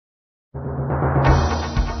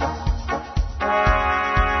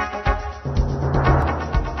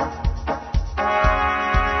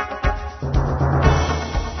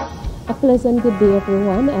pleasant good day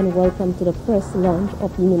everyone and welcome to the first launch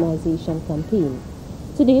of immunization campaign.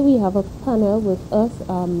 Today we have a panel with us.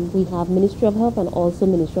 We have Ministry of Health and also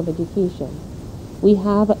Ministry of Education. We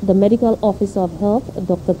have the Medical Officer of Health,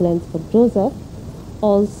 Dr. Glensford Joseph.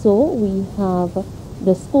 Also we have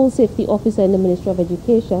the School Safety Officer in the Ministry of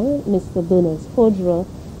Education, Mr. Bernice Fodra,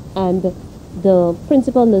 and the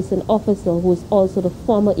Principal Nursing Officer, who is also the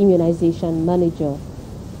former immunization manager,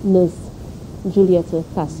 Nurse Julieta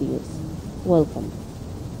Cassius. Welcome.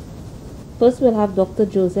 First, we'll have Dr.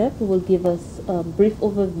 Joseph, who will give us a brief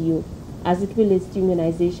overview as it relates to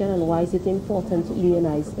immunization and why is it important to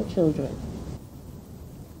immunize the children.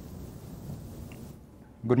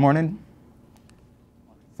 Good morning.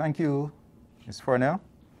 Thank you, Ms. Fornell,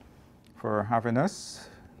 for having us,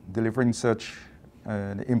 delivering such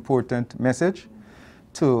an important message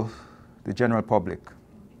to the general public.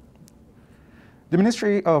 The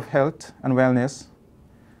Ministry of Health and Wellness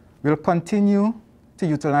will continue to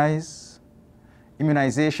utilize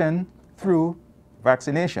immunization through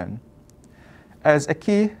vaccination as a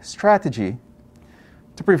key strategy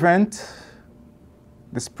to prevent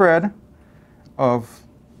the spread of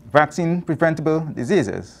vaccine-preventable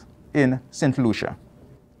diseases in Saint Lucia.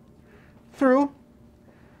 Through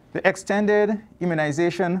the extended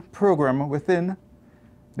immunization program within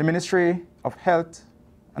the Ministry of Health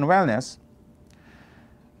and Wellness,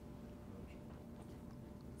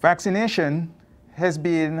 vaccination has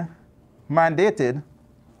been mandated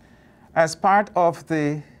as part of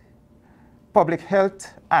the Public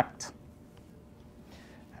Health Act.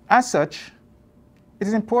 As such, it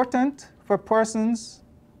is important for persons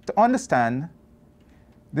to understand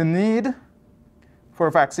the need for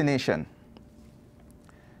vaccination.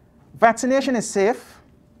 Vaccination is safe,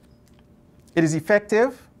 it is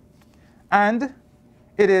effective, and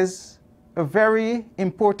it is a very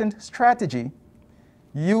important strategy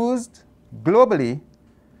used globally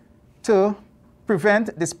to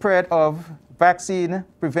prevent the spread of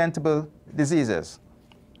vaccine-preventable diseases.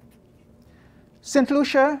 Saint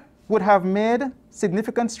Lucia would have made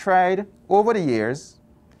significant stride over the years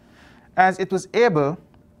as it was able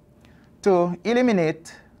to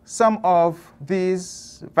eliminate some of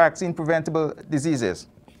these vaccine-preventable diseases.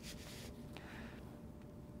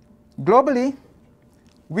 Globally,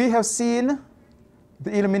 we have seen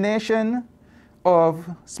the elimination of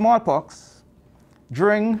smallpox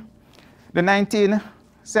during the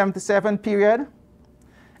 1977 period,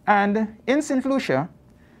 and in Saint Lucia,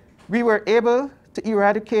 we were able to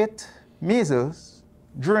eradicate measles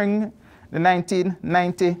during the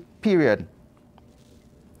 1990 period.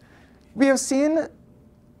 We have seen,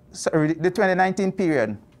 the 2019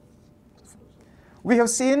 period. We have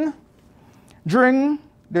seen during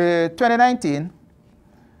the 2019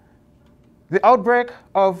 the outbreak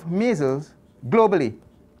of measles globally.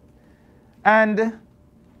 And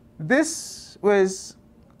this was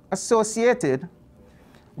associated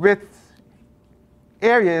with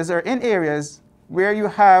areas or in areas where you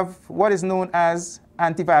have what is known as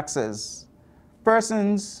anti-vaxxers,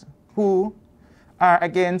 persons who are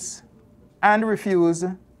against and refuse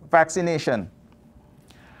vaccination.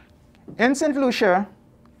 In Saint Lucia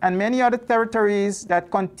and many other territories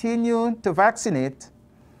that continue to vaccinate,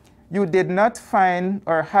 you did not find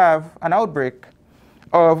or have an outbreak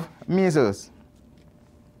of measles.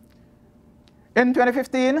 In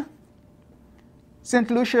 2015, Saint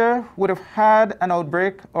Lucia would have had an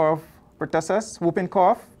outbreak of pertussis, whooping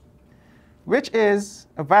cough, which is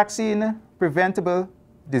a vaccine-preventable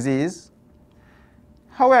disease.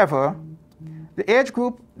 However, the age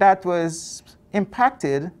group that was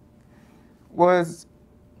impacted was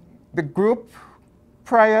the group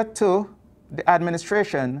prior to the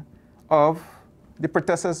administration of the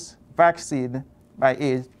pertussis vaccine by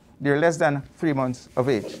age. They're less than 3 months of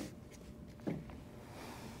age.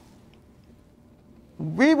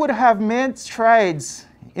 We would have made strides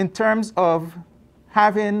in terms of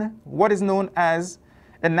having what is known as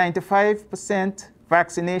a 95%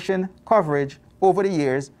 vaccination coverage over the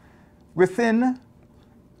years within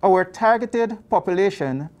our targeted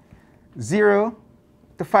population, 0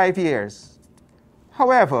 to 5 years.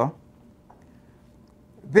 However,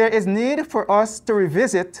 there is need for us to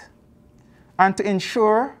revisit and to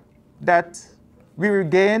ensure that we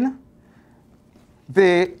regain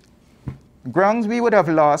the grounds we would have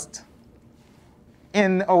lost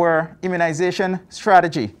in our immunization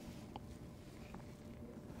strategy.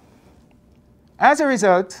 As a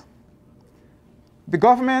result, the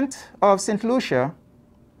government of Saint Lucia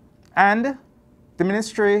and the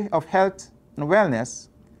Ministry of Health and Wellness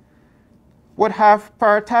would have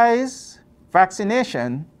prioritized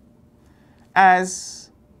vaccination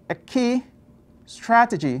as a key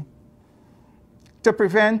strategy to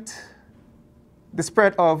prevent the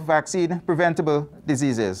spread of vaccine-preventable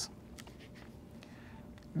diseases.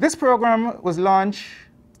 This program was launched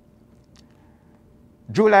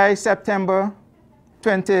July-September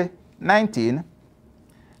 2019,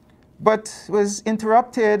 but was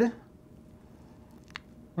interrupted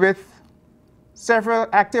with several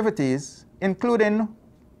activities, including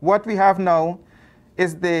what we have now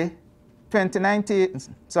is the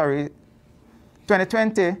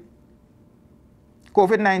 2020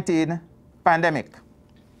 COVID-19 pandemic.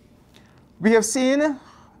 We have seen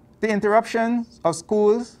the interruption of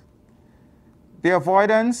schools, the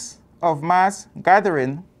avoidance of mass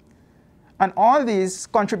gathering, and all these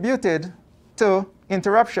contributed to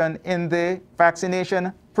interruption in the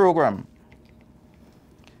vaccination program.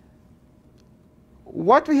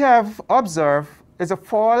 What we have observed is a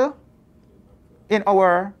fall in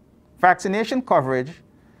our vaccination coverage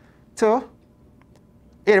to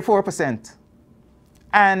 84%.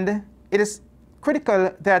 And it is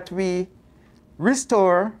critical that we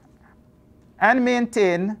restore and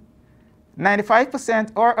maintain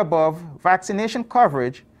 95% or above vaccination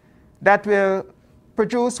coverage that will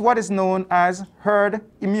produce what is known as herd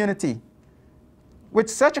immunity. With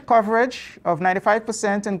such a coverage of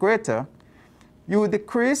 95% and greater, you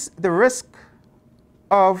decrease the risk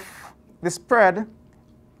of the spread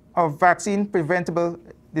of vaccine-preventable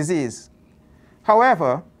disease.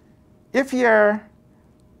 However, if your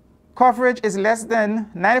coverage is less than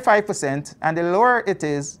 95%, and the lower it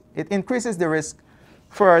is, it increases the risk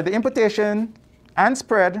for the importation and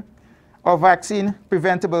spread of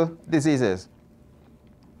vaccine-preventable diseases.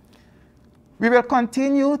 We will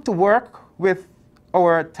continue to work with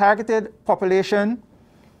our targeted population,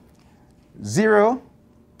 0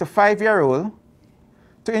 to 5-year-old,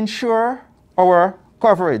 to ensure our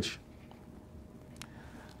coverage.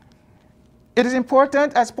 It is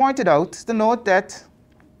important, as pointed out, to note that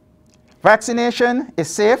vaccination is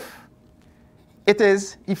safe, it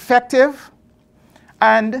is effective,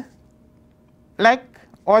 and like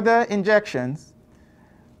other injections,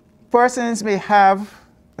 persons may have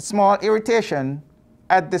a small irritation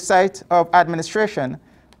at the site of administration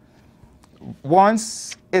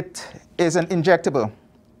once it is an injectable.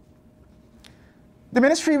 The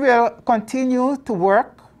ministry will continue to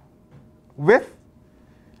work with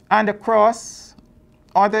and across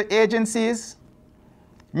other agencies,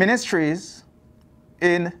 ministries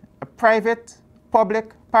in a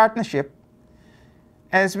private-public partnership,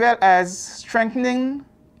 as well as strengthening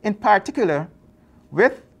in particular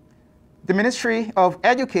with the Ministry of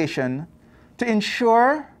Education to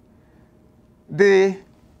ensure the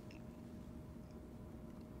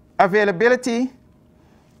availability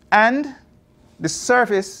and the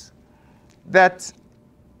service that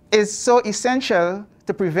is so essential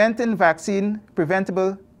to preventing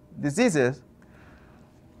vaccine-preventable diseases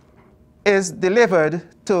is delivered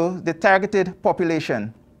to the targeted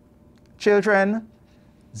population, children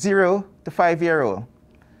 0 to 5-year-old.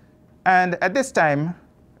 And at this time,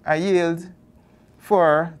 I yield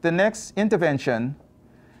for the next intervention.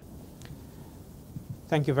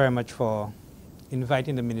 Thank you very much for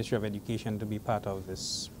inviting the Ministry of Education to be part of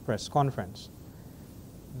this press conference.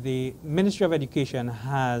 The Ministry of Education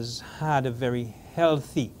has had a very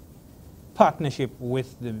healthy partnership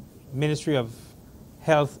with the Ministry of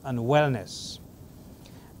Health and Wellness.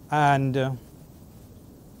 And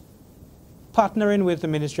partnering with the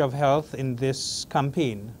Ministry of Health in this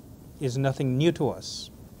campaign is nothing new to us.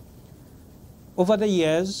 Over the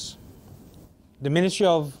years, the Ministry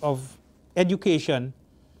of Education,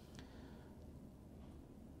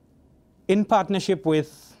 in partnership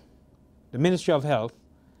with the Ministry of Health,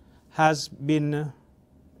 has been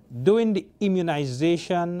doing the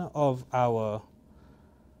immunization of our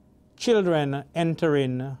children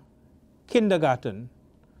entering kindergarten.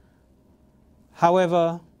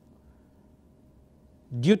 However,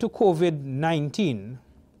 due to COVID-19,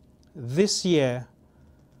 this year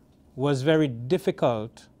was very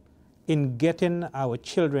difficult in getting our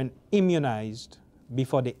children immunized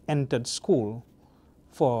before they entered school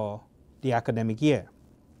for the academic year.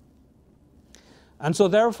 And so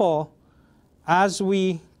therefore, as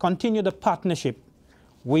we continue the partnership,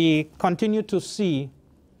 we continue to see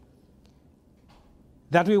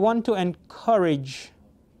that we want to encourage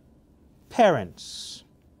parents,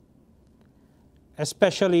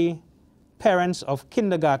 especially parents of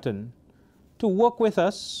kindergarten, to work with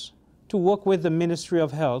us, to work with the Ministry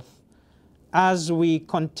of Health as we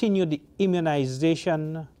continue the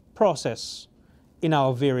immunization process in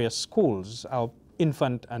our various schools, our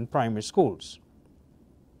infant and primary schools.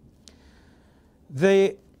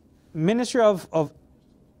 The Ministry of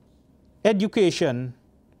Education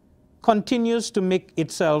continues to make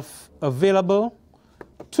itself available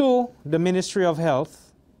to the Ministry of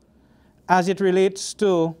Health as it relates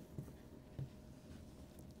to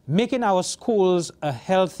making our schools a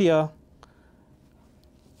healthier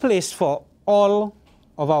place for all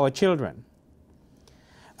of our children.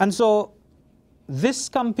 And so this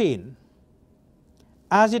campaign,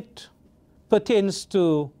 as it pertains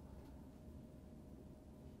to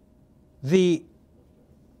the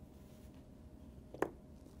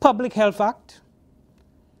Public Health Act,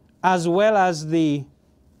 as well as the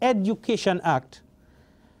Education Act,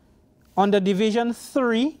 under Division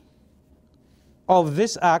 3 of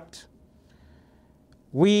this Act,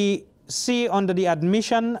 we see under the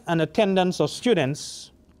admission and attendance of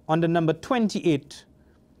students under number 28,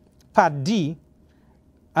 Part D,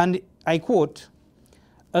 and I quote,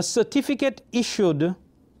 a certificate issued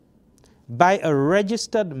by a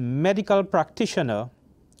registered medical practitioner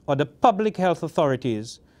or the public health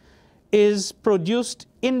authorities is produced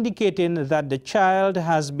indicating that the child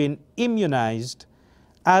has been immunized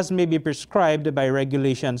as may be prescribed by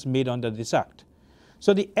regulations made under this Act.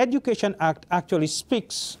 So the Education Act actually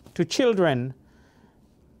speaks to children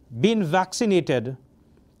being vaccinated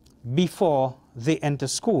before they enter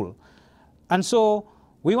school. And so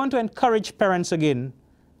we want to encourage parents again,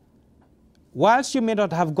 whilst you may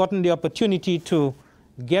not have gotten the opportunity to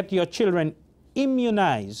get your children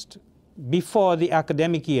immunized before the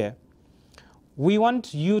academic year, we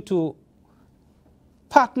want you to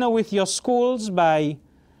partner with your schools by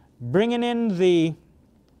bringing in the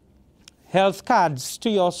health cards to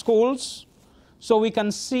your schools so we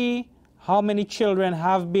can see how many children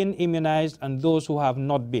have been immunized and those who have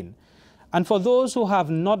not been. And for those who have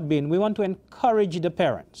not been, we want to encourage the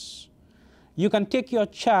parents. You can take your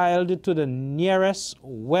child to the nearest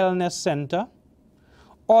wellness center,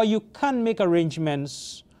 or you can make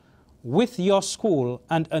arrangements with your school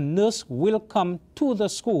and a nurse will come to the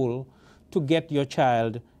school to get your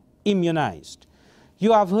child immunized.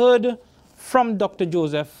 You have heard from Dr.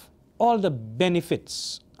 Joseph all the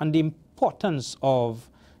benefits and the importance of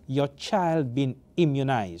your child being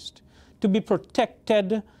immunized, to be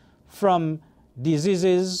protected from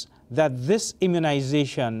diseases that this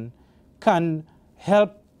immunization can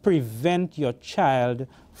help prevent your child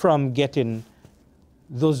from getting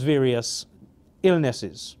those various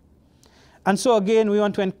illnesses. And so again, we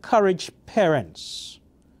want to encourage parents.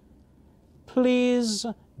 Please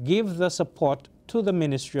give the support to the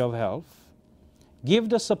Ministry of Health. Give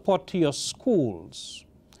the support to your schools.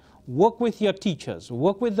 Work with your teachers.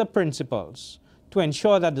 Work with the principals to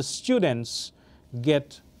ensure that the students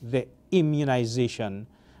get the immunization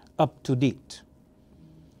up to date.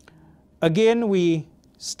 Again, we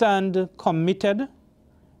stand committed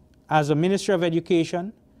as a Ministry of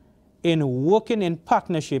Education in working in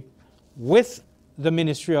partnership with the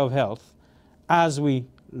Ministry of Health as we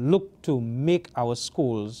look to make our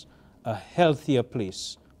schools a healthier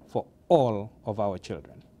place for all of our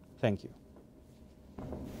children. Thank you.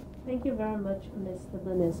 Thank you very much, Mr.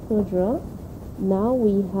 Bernice Kodra. Now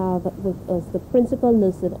we have with us the Principal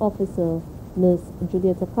Nursing Officer, Nurse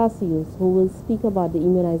Julieta Cassius, who will speak about the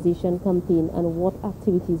immunization campaign and what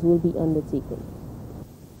activities will be undertaken.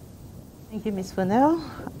 Thank you, Ms. Fennell.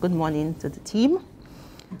 Good morning to the team.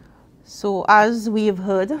 So as we've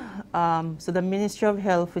heard, so the Ministry of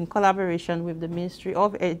Health, in collaboration with the Ministry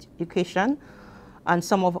of Education and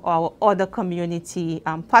some of our other community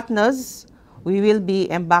partners, we will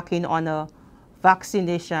be embarking on a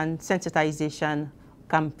vaccination sensitization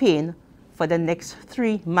campaign for the next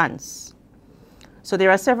 3 months. So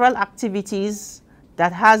there are several activities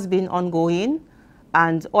that has been ongoing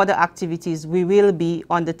and other activities we will be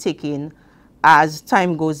undertaking as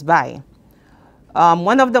time goes by.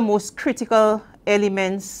 One of the most critical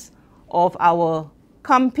elements of our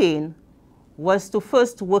campaign was to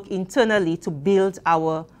first work internally to build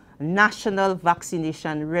our national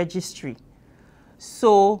vaccination registry.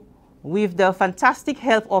 So with the fantastic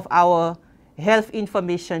help of our Health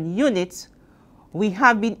Information Unit, we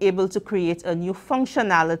have been able to create a new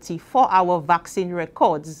functionality for our vaccine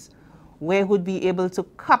records where we'd be able to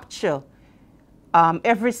capture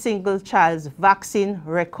every single child's vaccine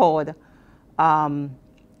record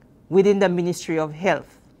within the Ministry of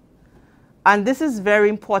Health. And this is very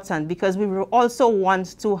important because we will also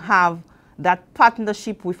want to have that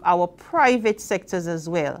partnership with our private sectors as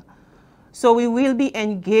well. So we will be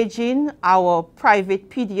engaging our private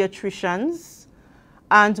pediatricians,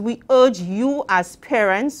 and we urge you as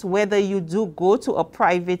parents, whether you do go to a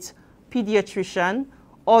private pediatrician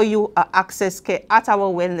or you access care at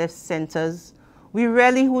our wellness centers, we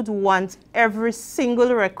really would want every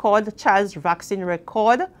single record, child's vaccine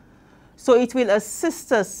record, So it will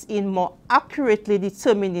assist us in more accurately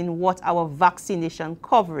determining what our vaccination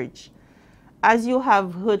coverage. As you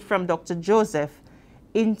have heard from Dr. Joseph,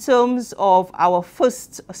 in terms of our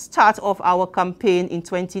first start of our campaign in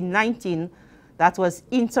 2019, that was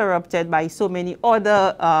interrupted by so many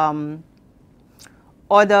other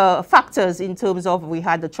factors in terms of we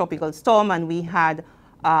had the tropical storm and we had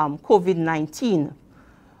COVID-19.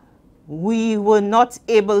 We were not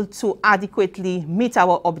able to adequately meet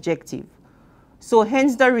our objective. So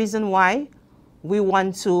hence the reason why we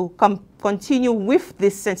want to continue with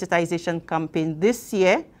this sensitization campaign this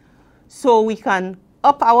year, so we can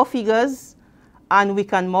up our figures and we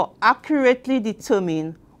can more accurately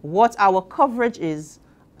determine what our coverage is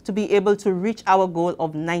to be able to reach our goal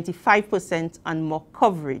of 95% and more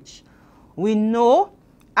coverage. We know,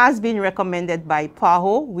 as been recommended by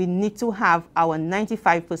PAHO, we need to have our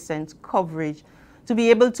 95% coverage to be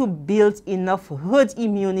able to build enough herd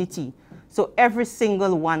immunity so every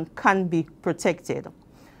single one can be protected.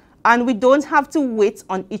 And we don't have to wait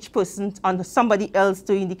on each person, on somebody else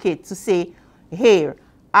to indicate, to say, hey,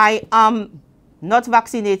 I am not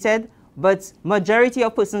vaccinated, but majority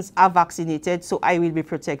of persons are vaccinated, so I will be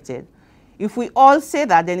protected. If we all say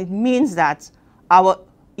that, then it means that our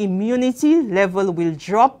immunity level will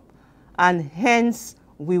drop, and hence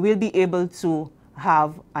we will be able to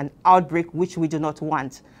have an outbreak, which we do not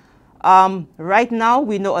want. Right now,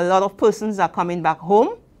 we know a lot of persons are coming back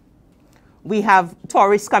home. We have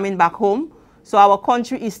tourists coming back home. So our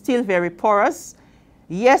country is still very porous.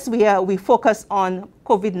 Yes, we focus on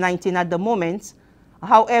COVID-19 at the moment.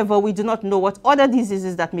 However, we do not know what other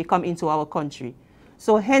diseases that may come into our country.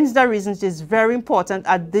 So hence the reason it is very important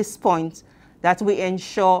at this point that we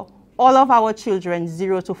ensure all of our children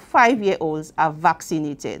 0 to 5-year-olds are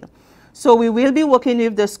vaccinated. So we will be working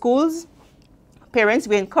with the schools. Parents,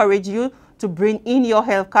 we encourage you to bring in your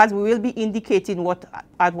health cards. We will be indicating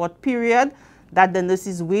at what period that the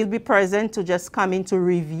nurses will be present to just come in to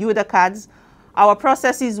review the cards. Our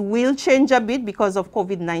processes will change a bit because of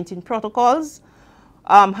COVID-19 protocols.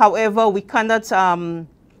 However, we cannot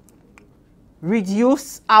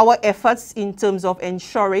reduce our efforts in terms of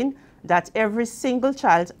ensuring that every single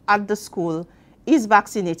child at the school is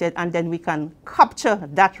vaccinated, and then we can capture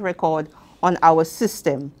that record on our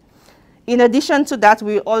system. In addition to that,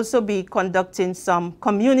 we'll also be conducting some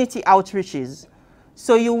community outreaches.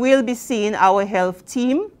 So you will be seeing our health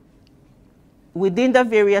team within the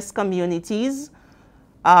various communities.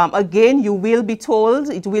 Again, you will be told,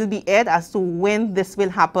 it will be aired as to when this will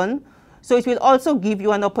happen. So it will also give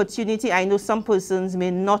you an opportunity. I know some persons may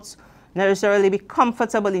not necessarily be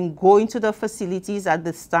comfortable in going to the facilities at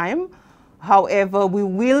this time. However, we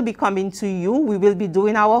will be coming to you. We will be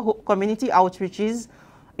doing our community outreaches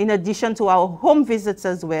in addition to our home visits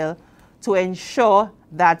as well, to ensure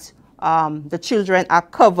that the children are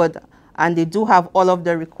covered and they do have all of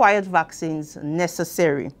the required vaccines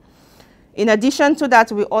necessary. In addition to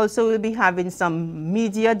that, we also will be having some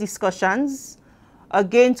media discussions,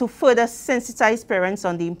 again, to further sensitize parents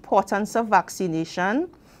on the importance of vaccination,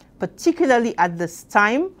 particularly at this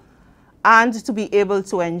time, and to be able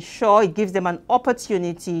to ensure it gives them an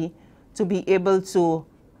opportunity to be able to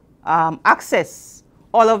access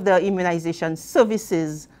all of the immunization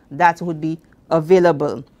services that would be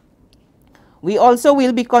available. We also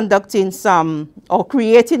will be conducting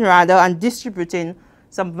creating and distributing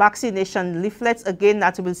some vaccination leaflets, again,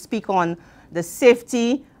 that will speak on the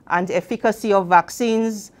safety and efficacy of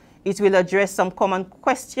vaccines. It will address some common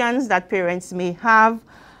questions that parents may have,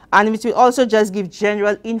 and it will also just give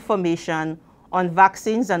general information on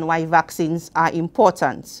vaccines and why vaccines are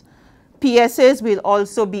important. PSAs will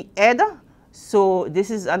also be aired, so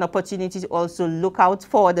this is an opportunity to also look out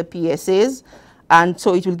for the PSAs. And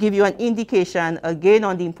so it will give you an indication, again,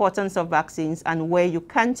 on the importance of vaccines and where you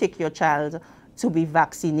can take your child to be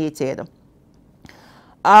vaccinated.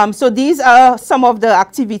 So these are some of the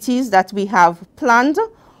activities that we have planned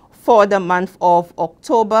for the month of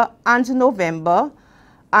October and November.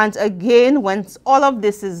 And again, once all of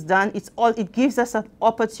this is done, it gives us an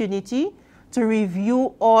opportunity to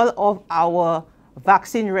review all of our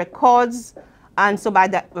vaccine records. And so by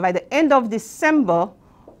the end of December,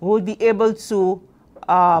 we'll be able to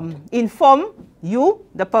inform you,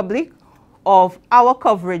 the public, of our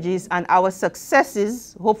coverages and our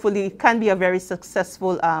successes. Hopefully, it can be a very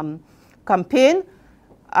successful campaign.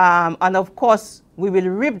 And of course, we will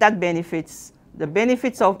reap that benefits, the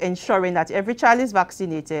benefits of ensuring that every child is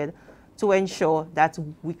vaccinated, to ensure that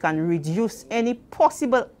we can reduce any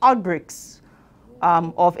possible outbreaks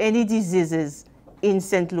of any diseases in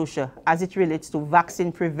Saint Lucia as it relates to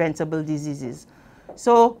vaccine-preventable diseases.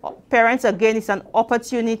 So parents, again, it's an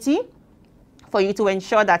opportunity for you to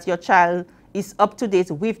ensure that your child is up to date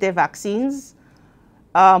with their vaccines.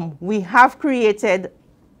 We have created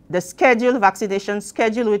the vaccination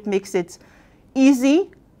schedule, which makes it easy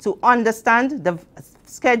to understand. The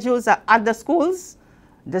schedules are at the schools.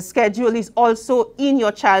 The schedule is also in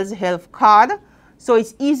your child's health card. So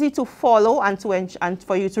it's easy to follow and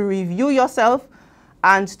for you to review yourself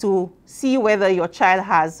and to see whether your child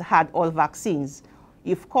has had all vaccines.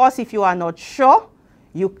 Of course, if you are not sure,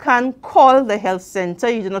 you can call the health center.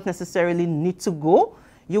 You do not necessarily need to go.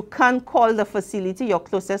 You can call the facility, your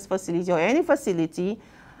closest facility or any facility,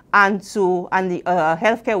 and the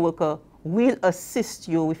healthcare worker will assist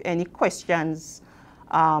you with any questions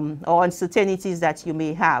or uncertainties that you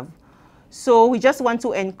may have. So we just want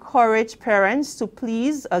to encourage parents to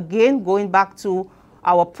please, again, going back to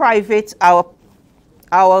our parents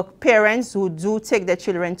who do take their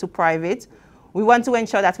children to private, we want to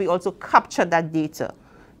ensure that we also capture that data.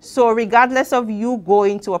 So regardless of you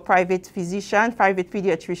going to a private physician, private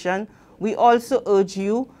pediatrician, we also urge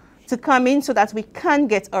you to come in so that we can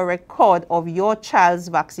get a record of your child's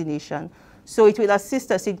vaccination. So it will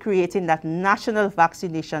assist us in creating that national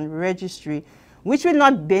vaccination registry, which will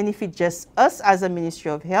not benefit just us as a Ministry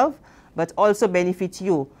of Health, but also benefit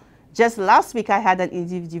you. Just last week, I had an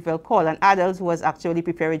individual call, an adult who was actually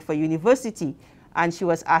preparing for university, and she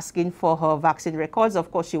was asking for her vaccine records. Of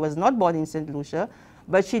course, she was not born in Saint Lucia,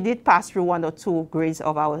 but she did pass through 1 or 2 grades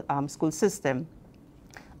of our school system.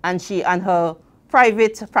 And she and her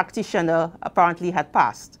private practitioner apparently had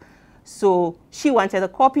passed. So she wanted a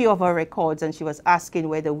copy of her records, and she was asking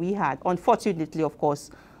whether we had. Unfortunately, of course,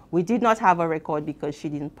 we did not have a record because she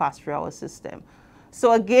didn't pass through our system.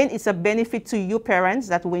 So again, it's a benefit to you parents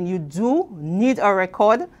that when you do need a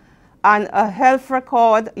record, and a health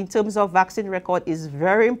record in terms of vaccine record is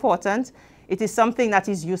very important. It is something that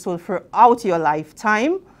is useful throughout your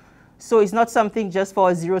lifetime. So it's not something just for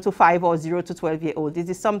a 0 to 5 or 0 to 12-year-old. It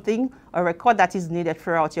is something, a record that is needed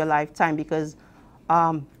throughout your lifetime, because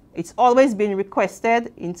it's always been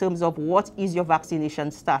requested in terms of what is your vaccination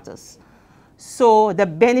status. So the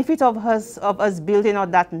benefit of us building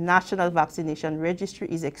out that national vaccination registry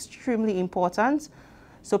is extremely important.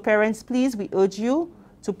 So parents, please, we urge you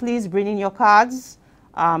to please bring in your cards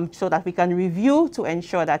so that we can review to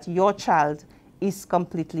ensure that your child is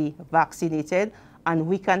completely vaccinated and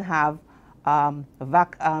we can have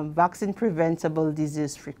vaccine-preventable,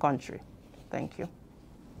 disease-free country. Thank you.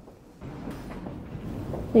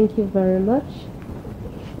 Thank you very much.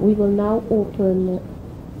 We will now open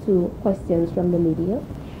to questions from the media.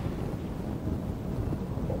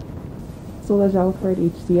 Sola Jalford,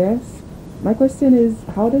 HCS. My question is,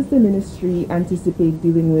 how does the ministry anticipate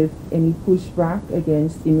dealing with any pushback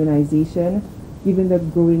against immunization, given the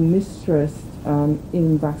growing mistrust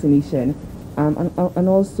in vaccination, and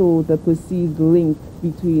also the perceived link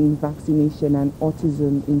between vaccination and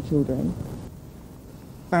autism in children?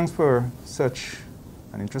 Thanks for such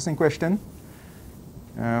an interesting question.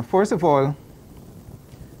 First of all,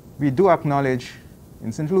 we do acknowledge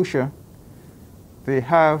in Saint Lucia they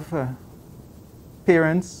have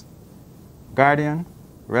parents, guardian,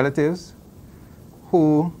 relatives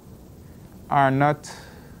who are not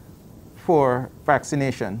for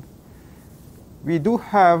vaccination. We do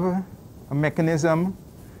have a mechanism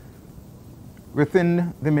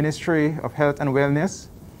within the Ministry of Health and Wellness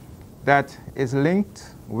that is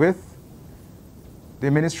linked with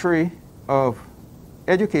the Ministry of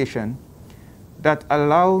Education that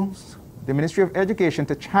allows the Ministry of Education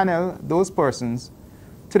to channel those persons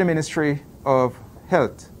to the Ministry of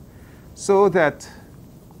Health, so that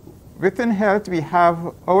within health we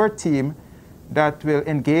have our team that will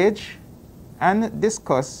engage and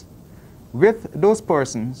discuss with those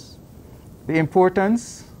persons the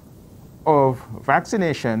importance of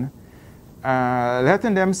vaccination,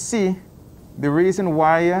 letting them see the reason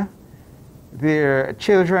why their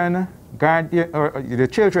children, the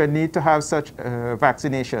children need to have such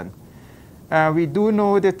vaccination. We do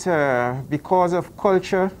know that because of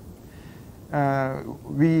culture,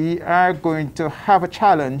 we are going to have a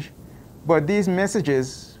challenge, but these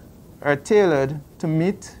messages are tailored to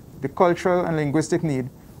meet the cultural and linguistic need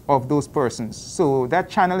of those persons. So that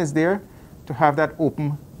channel is there to have that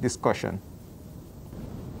open discussion.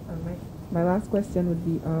 My last question would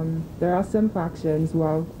be, there are some factions who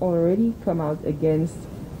have already come out against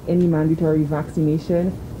any mandatory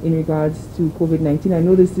vaccination in regards to COVID-19. I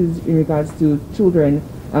know this is in regards to children,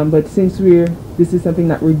 but since this is something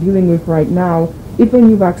that we're dealing with right now, if a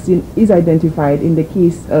new vaccine is identified in the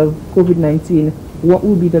case of COVID-19, what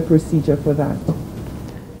will be the procedure for that?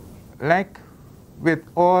 Like with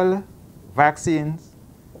all vaccines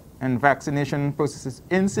and vaccination processes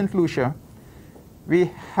in Saint Lucia,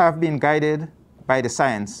 we have been guided by the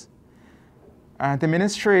science. The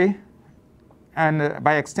ministry, and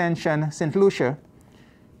by extension, Saint Lucia,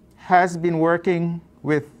 has been working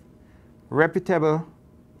with reputable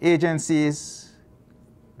agencies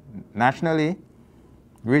nationally,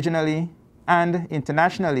 regionally, and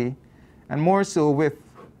internationally, and more so with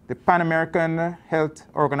the Pan American Health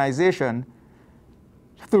Organization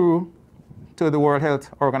through to the World Health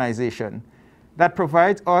Organization. That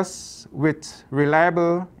provides us with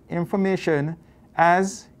reliable information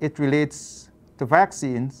as it relates to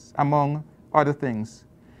vaccines, among other things.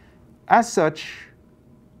 As such,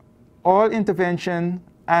 all intervention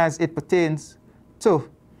as it pertains to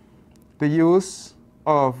the use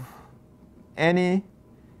of any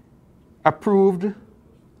approved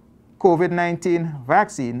COVID-19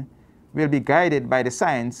 vaccine will be guided by the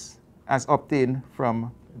science as obtained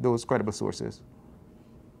from those credible sources.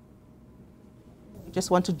 I just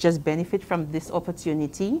want to benefit from this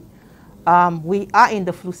opportunity. We are in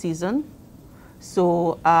the flu season,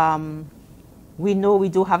 so we know we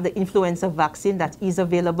do have the influenza vaccine that is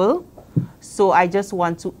available. So I just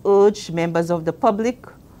want to urge members of the public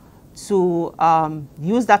to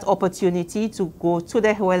use that opportunity to go to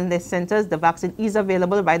the wellness centers. The vaccine is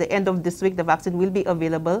available. By the end of this week, the vaccine will be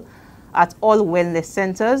available at all wellness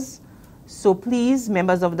centers. So please,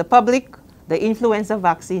 members of the public, the influenza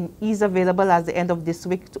vaccine is available at the end of this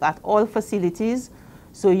week at all facilities.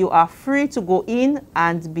 So you are free to go in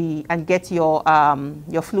and get your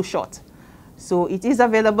flu shot. So it is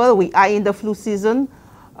available. We are in the flu season.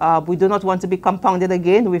 We do not want to be compounded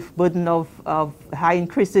again with burden of high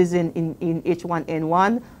increases in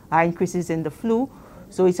H1N1, high increases in the flu.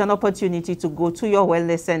 So it's an opportunity to go to your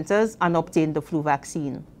wellness centers and obtain the flu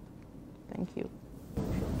vaccine. Thank you.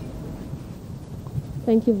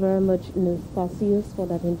 Thank you very much, Ms. Pacios, for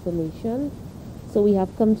that information. So we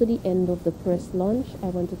have come to the end of the press launch. I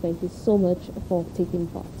want to thank you so much for taking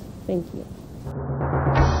part. Thank you.